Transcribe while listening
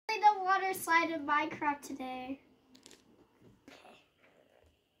water slide in Minecraft today.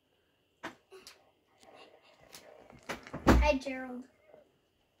 Hi, Gerald.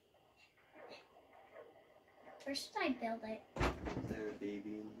 Where should I build it? There,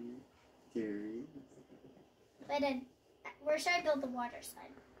 baby, in here. Wait, where should I build the water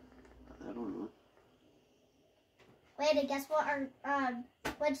slide? I don't know. Wait, and guess what?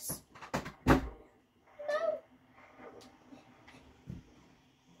 What's... No!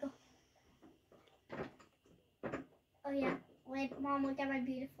 Go. Oh, yeah. Wait, Mom, look at my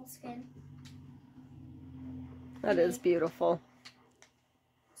beautiful skin. That is beautiful.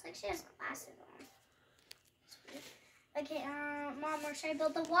 Looks like she has glasses on. Okay, Mom, where should I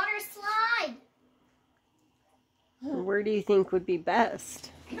build the water slide? Where do you think would be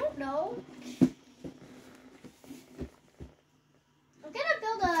best? I don't know. I'm gonna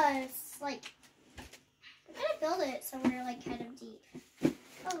build it somewhere like kind of deep.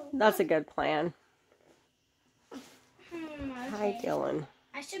 Oh, That's a good plan. okay. Hi, Dylan.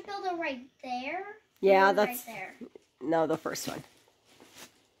 I should build it right there. Yeah, or that's... right there. No, the first one.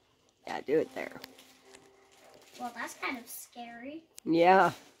 Yeah, do it there. Well, that's kind of scary.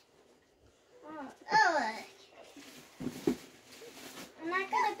 Yeah. Oh, I'm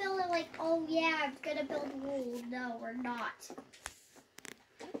not gonna build it like, oh yeah, I'm gonna build wool. No, we're not.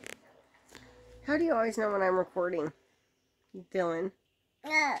 How do you always know when I'm recording? Dylan.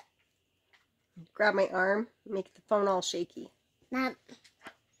 Grab my arm, make the phone all shaky. Mom.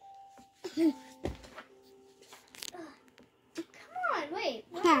 Come on, wait.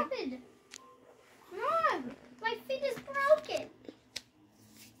 What happened? Mom, my feet is broken.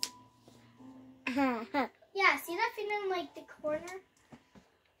 Yeah, see that feet in like the corner?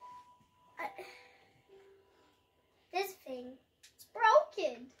 This thing, it's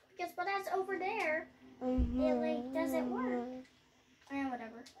broken. Because what that's over there, it like doesn't work.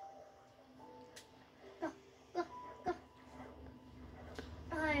 Whatever. Go, go, go.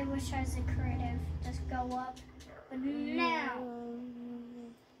 Oh, I wish I was a creative. Just go up. But now.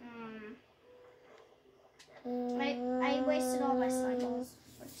 I wasted all my slime balls,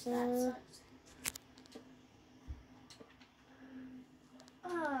 which that sucks.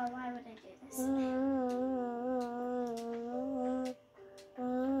 Oh, why would I do this?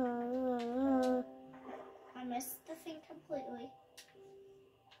 I missed the thing completely.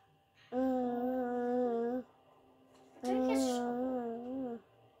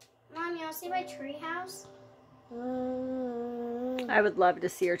 Mom, you want to see my tree house? I would love to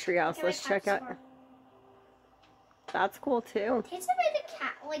see your treehouse. Okay, Let's check out. That's cool too. Kids have made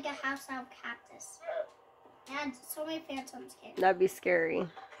like a house out of cactus. And so many phantoms came. That'd be scary.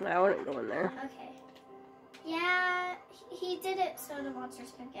 I wouldn't go in there. Okay. Yeah, he did it so the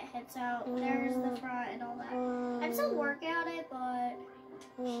monsters couldn't get hit. So there's the front and all that. I'm still working on it, but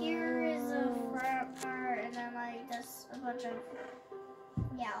here is the front part, and then like this a bunch of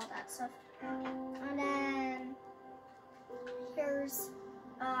all that stuff. And then here's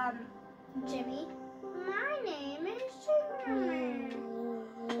Jimmy. My name is Jimmy.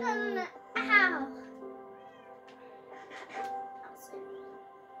 Ow.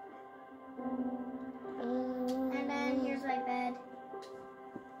 And then here's my bed.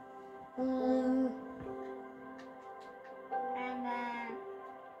 And then,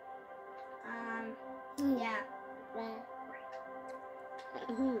 yeah.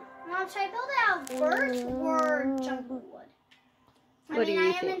 Mom, should I build it out of birch or jungle wood? What do you I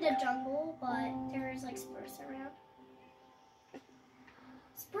am think? into jungle, but there is like spruce around.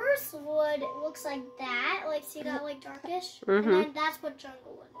 Spruce wood looks like that. Like, see that like darkish? And then that's what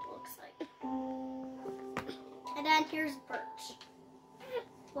jungle wood looks like. And then here's birch.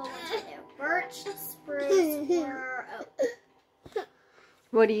 What would I do? Birch, spruce, or oak?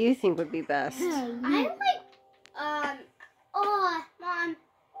 What do you think would be best? I like, oh, Mom.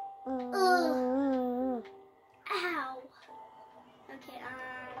 Ugh. Ow. Okay,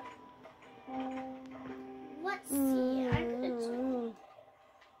 let's see. I'm gonna do.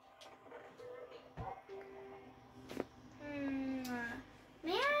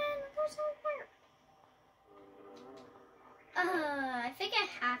 Man, there's no work. I think I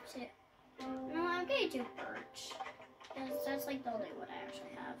have to. No, I'm gonna do birch. Because that's like the only wood I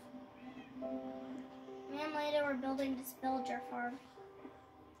actually have. Man, later we're building this villager farm.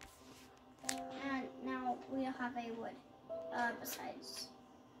 And now we'll have a wood. Besides.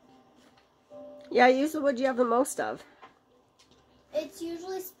 Yeah, use the wood you have the most of. It's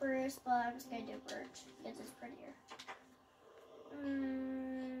usually spruce, but I'm just gonna do birch because it's prettier.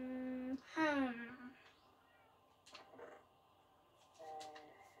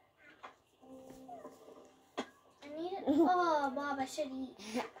 I need it. Oh, Bob, I should eat.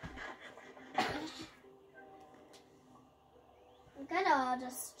 I'm gonna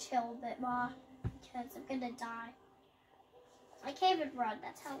just chill a bit more because I'm gonna die. I can't even run.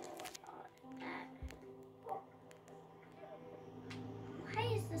 That's how low I got. Why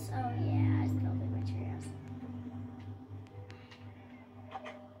is this? Oh yeah, it's building materials.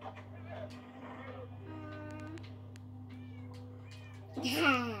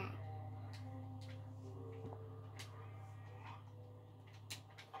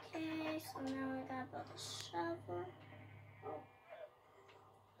 Okay, so now I gotta build a shovel.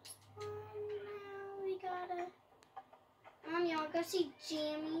 Now we gotta. Mom, y'all go see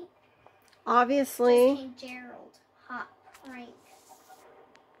Jamie. Obviously. Just came Gerald. Hot prank.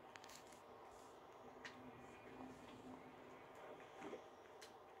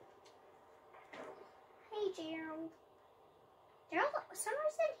 Hey, Gerald. Gerald, for some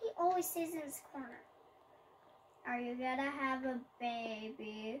reason, he always stays in his corner. Are you gonna have a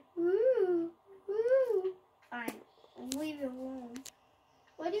baby? Woo! Woo! Fine. Leave it alone.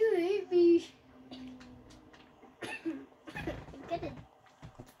 Why do you hate me? I'm gonna...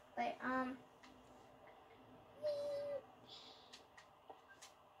 Wait,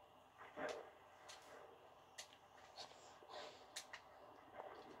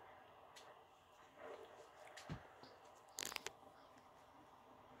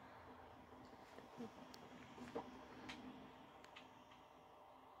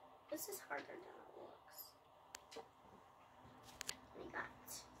 this is harder than it looks. We got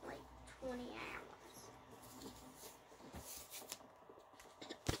like 20 hours.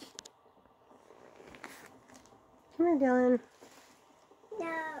 Come here, Dylan.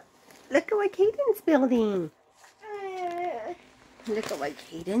 No. Look at what Caden's building. Look at what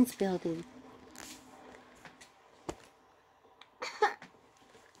Caden's building.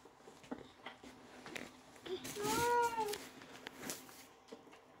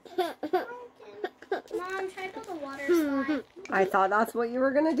 Mom, try to build a water slide. I thought that's what you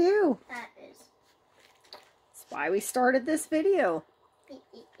were going to do. That is. That's why we started this video. Do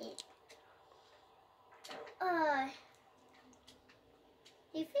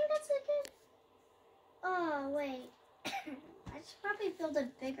you think that's a good? Oh, wait. I should probably build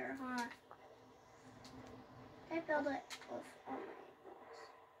it bigger, huh? I build it with all my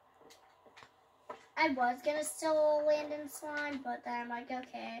books. I was gonna still land in slime, but then I'm like,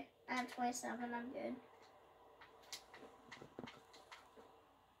 okay, I have 27, I'm good.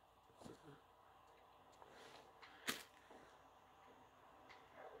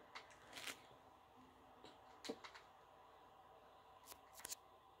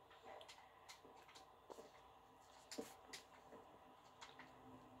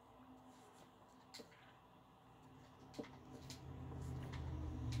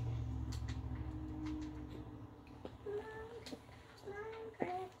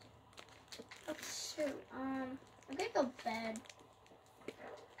 Oh shoot, I'm gonna go bed.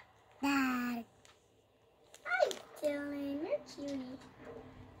 Dad. Hi, Dylan, you're cutie.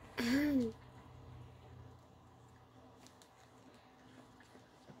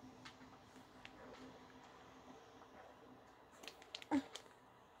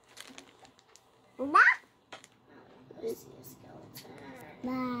 Let's see a skeleton.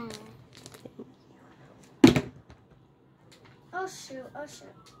 Dad. Oh shoot, oh shoot.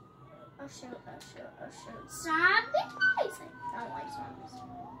 Oh shoot, oh shoot, oh shoot. Zombies! I don't like zombies.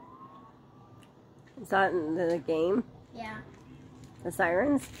 Is that in the game? Yeah. The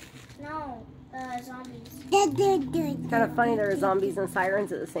sirens? No, the zombies. It's kind of funny there are zombies and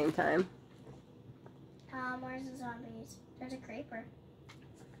sirens at the same time. Where's the zombies? There's a creeper.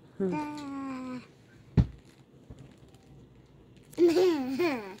 And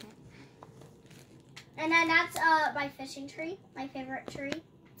then that's my fishing tree, my favorite tree.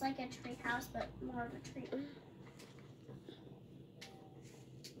 It's like a tree house, but more of a tree.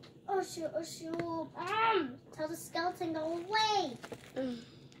 Oh shoot, oh shoot. Tell the skeleton go away.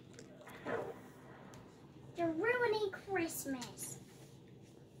 You're ruining Christmas.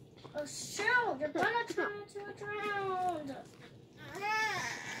 Oh shoot, you're gonna turn into a drowned.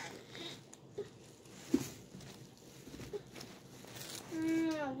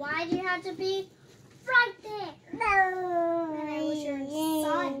 Why do you have to be right there? No. And I was your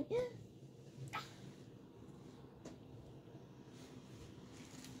son.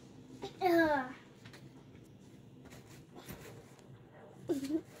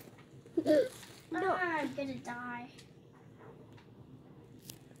 No. I'm gonna die.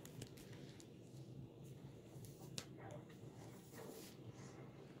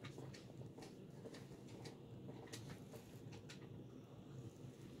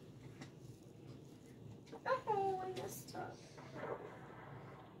 Oh, messed up.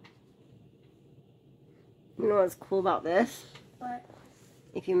 You know what's cool about this? What?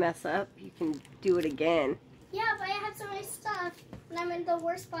 If you mess up, you can do it again. Yeah, but I have so much stuff, and I'm in the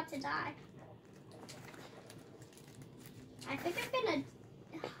worst spot to die. I think I'm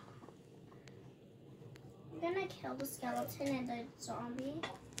gonna kill the skeleton and the zombie,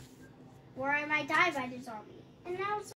 or I might die by the zombie. And now